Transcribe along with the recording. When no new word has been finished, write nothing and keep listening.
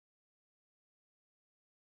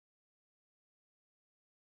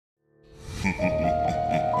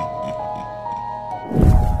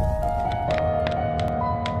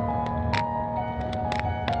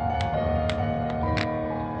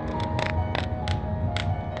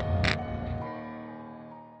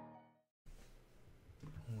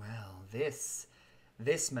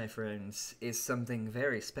This, my friends, is something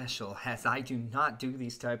very special, as I do not do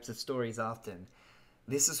these types of stories often.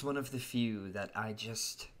 This is one of the few that I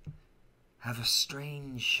just have a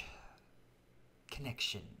strange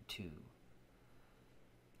connection to.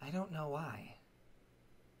 I don't know why.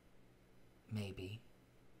 Maybe.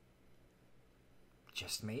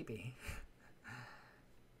 Just maybe.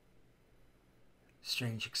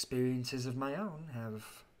 Strange experiences of my own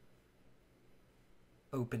have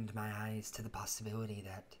opened my eyes to the possibility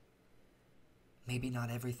that maybe not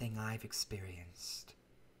everything I've experienced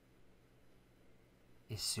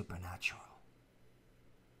is supernatural.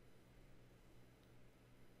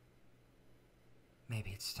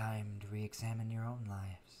 Maybe it's time to re-examine your own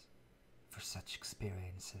lives for such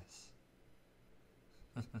experiences.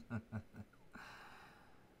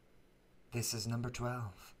 This is number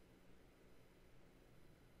 12.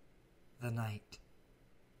 The night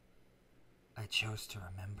I chose to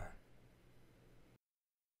remember.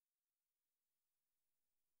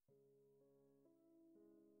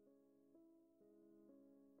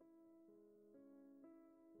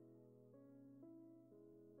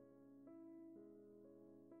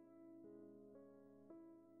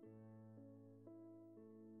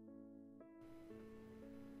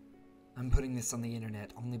 I'm putting this on the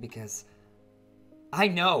internet only because I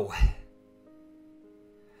know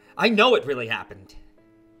it really happened.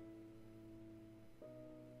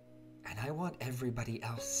 And I want everybody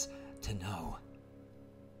else to know.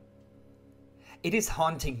 It is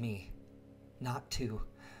haunting me not to,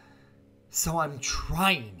 so I'm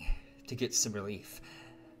trying to get some relief.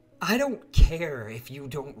 I don't care if you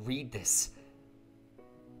don't read this.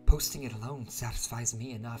 Posting it alone satisfies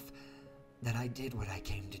me enough that I did what I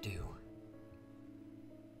came to do.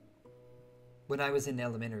 When I was in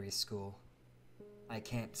elementary school, I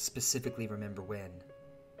can't specifically remember when,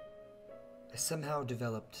 I somehow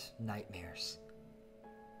developed nightmares.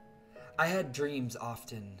 I had dreams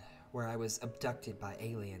often where I was abducted by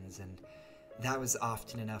aliens, and that was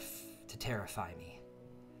often enough to terrify me.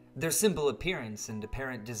 Their simple appearance and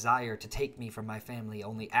apparent desire to take me from my family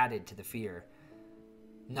only added to the fear.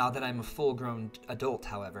 Now that I'm a full-grown adult,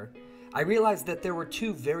 however, I realized that there were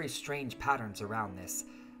two very strange patterns around this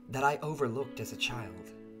that I overlooked as a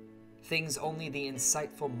child. Things only the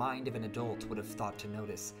insightful mind of an adult would have thought to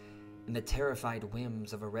notice, and the terrified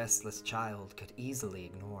whims of a restless child could easily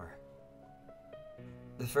ignore.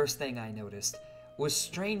 The first thing I noticed was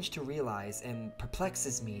strange to realize and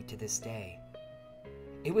perplexes me to this day.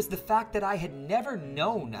 It was the fact that I had never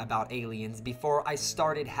known about aliens before I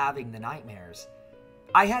started having the nightmares.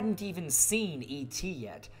 I hadn't even seen E.T.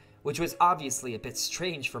 yet, which was obviously a bit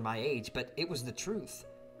strange for my age, but it was the truth.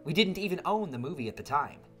 We didn't even own the movie at the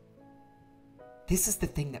time. This is the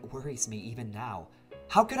thing that worries me even now.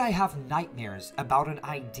 How could I have nightmares about an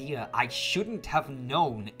idea I shouldn't have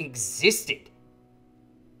known existed?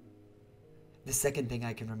 The second thing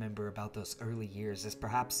I can remember about those early years is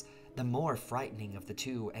perhaps the more frightening of the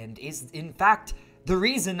two, and is, in fact, the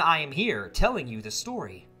reason I am here telling you the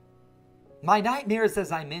story. My nightmares,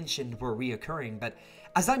 as I mentioned, were reoccurring, but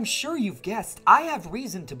as I'm sure you've guessed, I have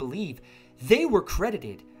reason to believe they were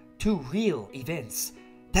credited to real events.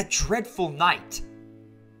 That dreadful night.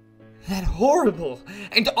 That horrible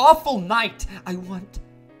and awful night I want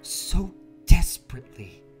so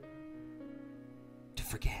desperately to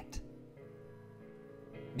forget.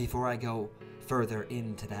 Before I go further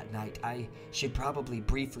into that night, I should probably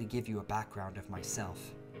briefly give you a background of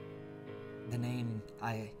myself. The name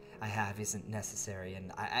I have isn't necessary,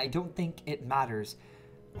 and I don't think it matters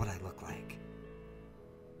what I look like.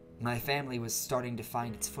 My family was starting to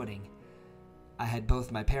find its footing. I had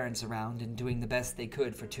both my parents around and doing the best they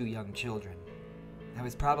could for two young children. I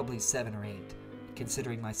was probably 7 or 8,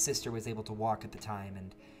 considering my sister was able to walk at the time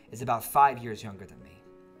and is about 5 years younger than me.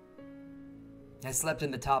 I slept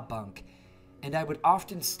in the top bunk, and I would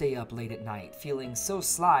often stay up late at night, feeling so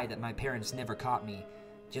sly that my parents never caught me,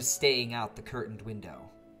 just staying out the curtained window.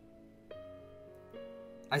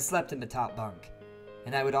 I slept in the top bunk,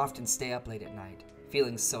 and I would often stay up late at night,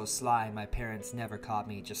 feeling so sly my parents never caught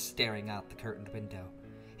me just staring out the curtained window,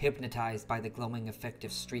 hypnotized by the glowing effect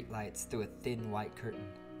of streetlights through a thin white curtain.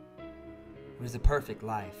 It was a perfect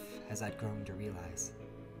life, as I'd grown to realize.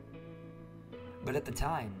 But at the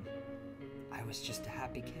time, I was just a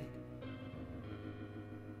happy kid.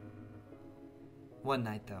 One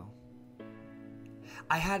night, though,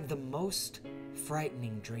 I had the most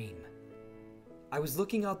frightening dream. I was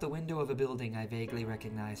looking out the window of a building I vaguely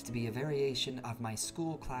recognized to be a variation of my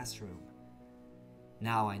school classroom.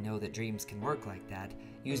 Now I know that dreams can work like that,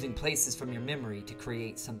 using places from your memory to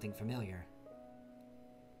create something familiar.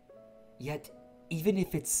 Yet, even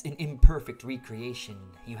if it's an imperfect recreation,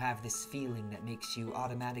 you have this feeling that makes you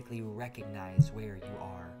automatically recognize where you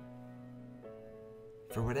are.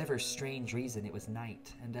 For whatever strange reason, it was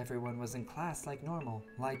night, and everyone was in class like normal,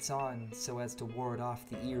 lights on so as to ward off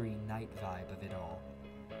the eerie night vibe of it all.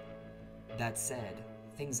 That said,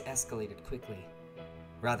 things escalated quickly.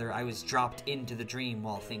 Rather, I was dropped into the dream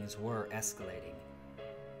while things were escalating.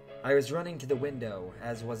 I was running to the window,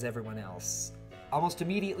 as was everyone else. Almost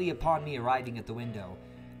immediately upon me arriving at the window,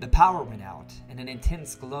 the power went out, and an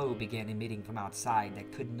intense glow began emitting from outside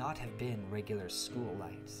that could not have been regular school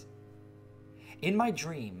lights. In my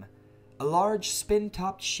dream, a large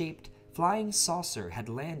spin-topped shaped flying saucer had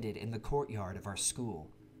landed in the courtyard of our school.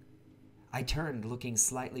 I turned, looking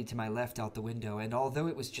slightly to my left out the window, and although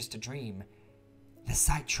it was just a dream, the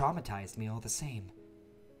sight traumatized me all the same.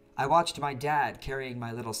 I watched my dad carrying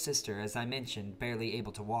my little sister, as I mentioned, barely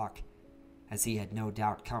able to walk, as he had no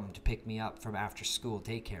doubt come to pick me up from after-school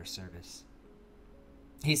daycare service.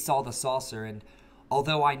 He saw the saucer, and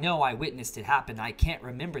although I know I witnessed it happen, I can't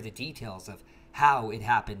remember the details of how it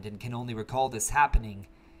happened and can only recall this happening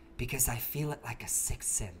because I feel it like a sixth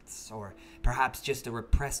sense, or perhaps just a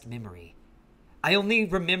repressed memory. I only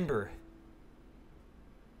remember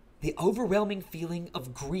the overwhelming feeling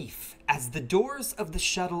of grief as the doors of the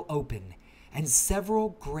shuttle open and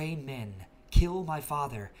several gray men kill my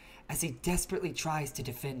father as he desperately tries to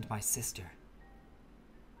defend my sister.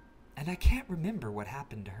 And I can't remember what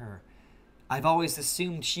happened to her. I've always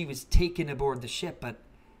assumed she was taken aboard the ship, but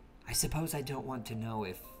I suppose I don't want to know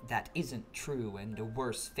if that isn't true and a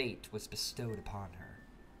worse fate was bestowed upon her.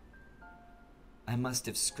 I must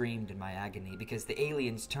have screamed in my agony because the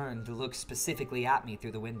aliens turned to look specifically at me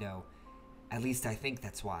through the window. At least I think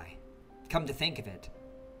that's why. Come to think of it,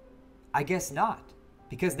 I guess not,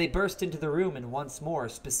 because they burst into the room and once more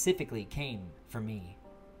specifically came for me.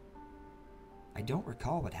 I don't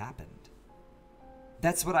recall what happened.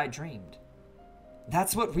 That's what I dreamed.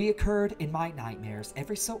 That's what reoccurred in my nightmares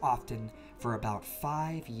every so often for about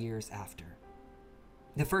 5 years after.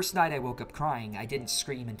 The first night I woke up crying, I didn't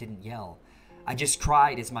scream and didn't yell. I just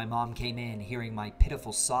cried as my mom came in, hearing my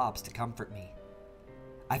pitiful sobs to comfort me.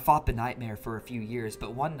 I fought the nightmare for a few years,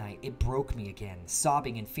 but one night it broke me again,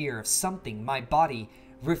 sobbing in fear of something my body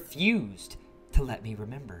refused to let me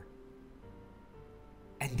remember.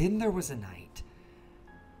 And then there was a night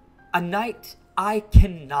I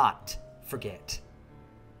cannot forget,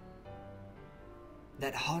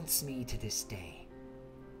 that haunts me to this day.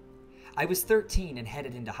 I was 13 and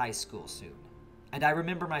headed into high school soon, and I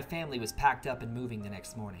remember my family was packed up and moving the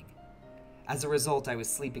next morning. As a result, I was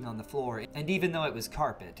sleeping on the floor, and even though it was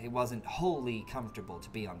carpet, it wasn't wholly comfortable to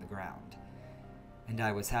be on the ground, and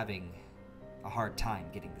I was having a hard time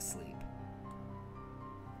getting to sleep.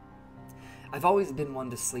 I've always been one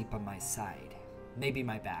to sleep on my side, maybe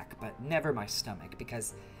my back, but never my stomach,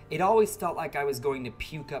 because it always felt like I was going to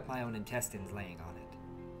puke up my own intestines laying on it.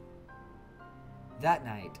 That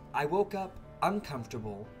night, I woke up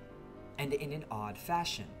uncomfortable and in an odd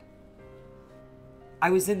fashion.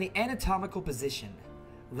 I was in the anatomical position,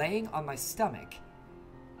 laying on my stomach,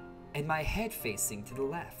 and my head facing to the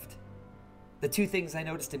left. The two things I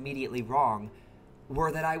noticed immediately wrong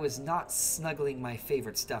were that I was not snuggling my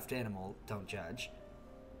favorite stuffed animal, don't judge,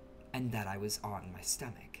 and that I was on my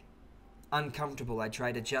stomach. Uncomfortable, I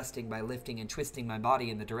tried adjusting by lifting and twisting my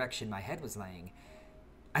body in the direction my head was laying.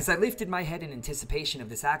 As I lifted my head in anticipation of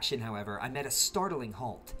this action, however, I met a startling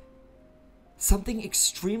halt. Something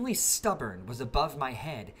extremely stubborn was above my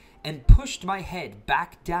head and pushed my head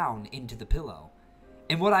back down into the pillow,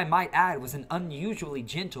 in what I might add was an unusually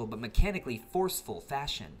gentle but mechanically forceful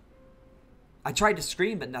fashion. I tried to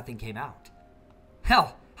scream, but nothing came out.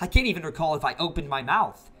 Hell, I can't even recall if I opened my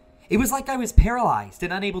mouth. It was like I was paralyzed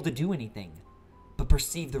and unable to do anything but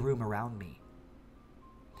perceive the room around me.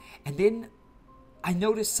 And then I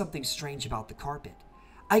noticed something strange about the carpet.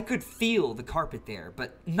 I could feel the carpet there,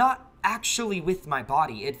 but not actually with my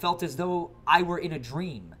body. It felt as though I were in a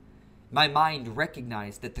dream. My mind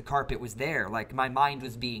recognized that the carpet was there, like my mind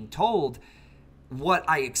was being told what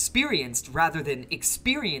I experienced rather than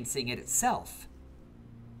experiencing it itself.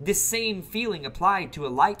 This same feeling applied to a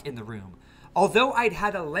light in the room. Although I'd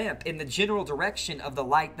had a lamp in the general direction of the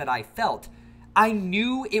light that I felt, I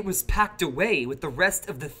knew it was packed away with the rest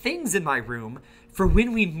of the things in my room for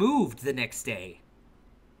when we moved the next day.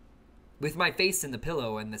 With my face in the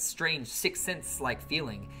pillow and the strange sixth sense-like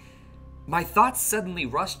feeling, My thoughts suddenly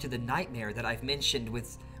rushed to the nightmare that I've mentioned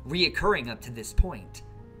was reoccurring up to this point.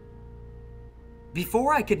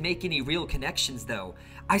 Before I could make any real connections, though,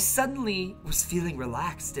 I suddenly was feeling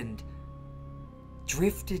relaxed and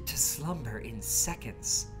drifted to slumber in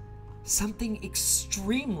seconds. Something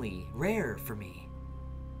extremely rare for me.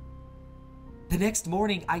 The next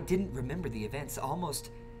morning, I didn't remember the events,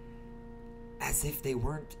 almost as if they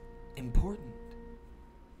weren't important.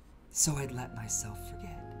 So I'd let myself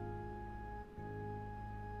forget.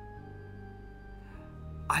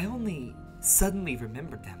 I only suddenly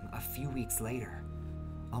remembered them a few weeks later,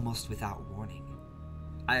 almost without warning.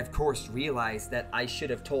 I, of course, realized that I should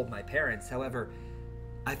have told my parents. However,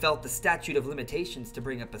 I felt the statute of limitations to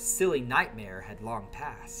bring up a silly nightmare had long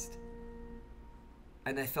passed.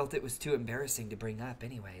 And I felt it was too embarrassing to bring up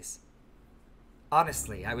anyways.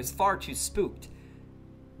 Honestly, I was far too spooked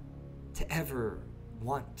to ever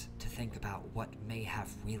want to think about what may have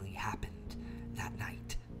really happened that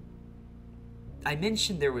night. I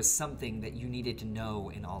mentioned there was something that you needed to know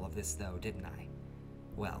in all of this, though, didn't I?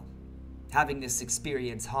 Well, having this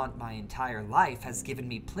experience haunt my entire life has given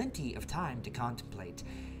me plenty of time to contemplate,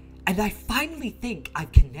 and I finally think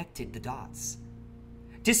I've connected the dots.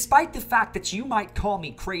 Despite the fact that you might call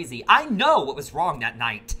me crazy, I know what was wrong that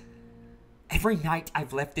night. Every night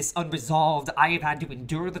I've left this unresolved, I have had to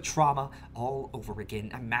endure the trauma all over again,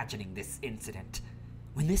 imagining this incident.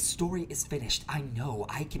 When this story is finished, I know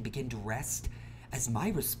I can begin to rest, as my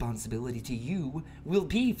responsibility to you will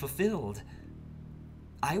be fulfilled.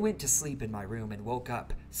 I went to sleep in my room and woke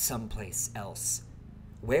up someplace else.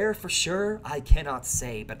 Where for sure, I cannot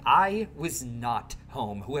say, but I was not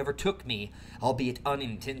home. Whoever took me, albeit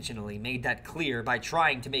unintentionally, made that clear by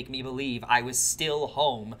trying to make me believe I was still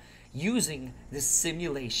home, using the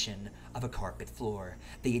simulation of a carpet floor.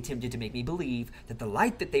 They attempted to make me believe that the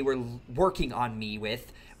light that they were working on me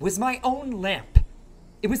with was my own lamp.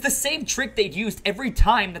 It was the same trick they'd used every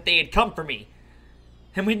time that they had come for me.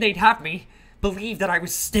 And when they'd have me believe that I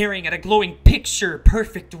was staring at a glowing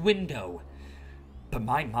picture-perfect window. But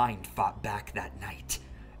my mind fought back that night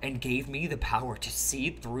and gave me the power to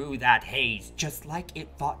see through that haze, just like it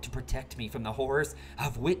fought to protect me from the horrors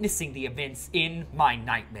of witnessing the events in my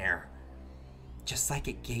nightmare. Just like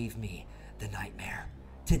it gave me the nightmare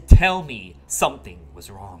to tell me something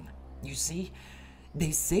was wrong. You see,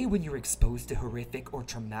 they say when you're exposed to horrific or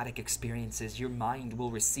traumatic experiences, your mind will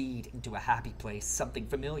recede into a happy place, something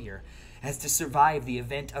familiar, as to survive the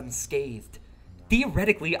event unscathed.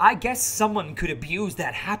 Theoretically, I guess someone could abuse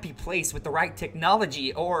that happy place with the right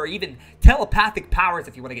technology, or even telepathic powers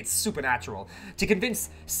if you want to get supernatural, to convince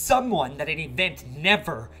someone that an event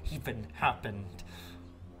never even happened.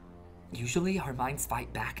 Usually, our minds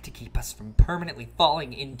fight back to keep us from permanently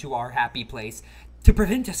falling into our happy place, to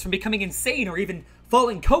prevent us from becoming insane or even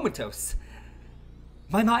falling comatose.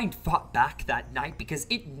 My mind fought back that night because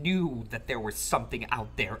it knew that there was something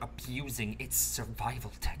out there abusing its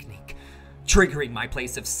survival technique, triggering my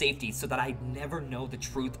place of safety so that I'd never know the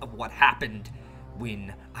truth of what happened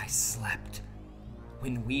when I slept.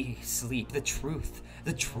 When we sleep, the truth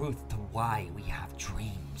to why we have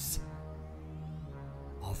dreams.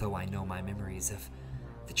 Although I know my memories of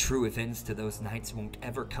the true events to those nights won't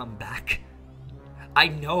ever come back, I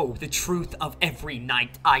know the truth of every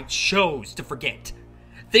night I chose to forget,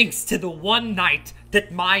 thanks to the one night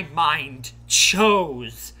that my mind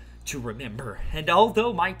chose to remember. And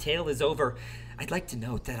although my tale is over, I'd like to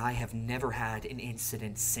note that I have never had an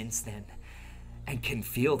incident since then, and can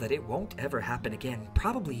feel that it won't ever happen again,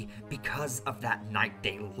 probably because of that night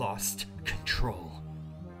they lost control.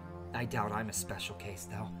 I doubt I'm a special case,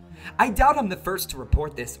 though. I doubt I'm the first to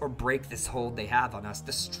report this or break this hold they have on us,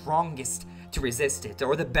 the strongest to resist it,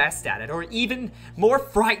 or the best at it, or even more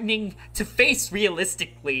frightening to face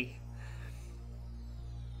realistically.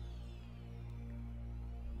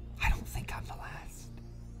 I don't think I'm the last.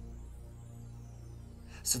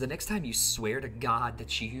 So the next time you swear to God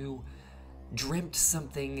that you dreamt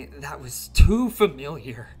something that was too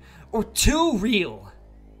familiar or too real,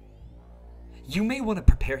 you may want to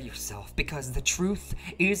prepare yourself, because the truth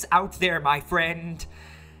is out there, my friend.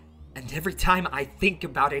 And every time I think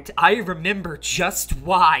about it, I remember just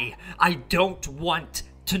why I don't want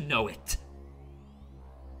to know it.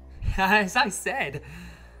 As I said,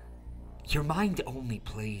 your mind only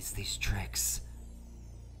plays these tricks.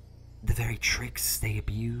 The very tricks they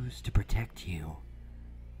abuse to protect you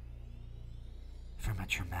from a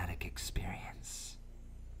traumatic experience.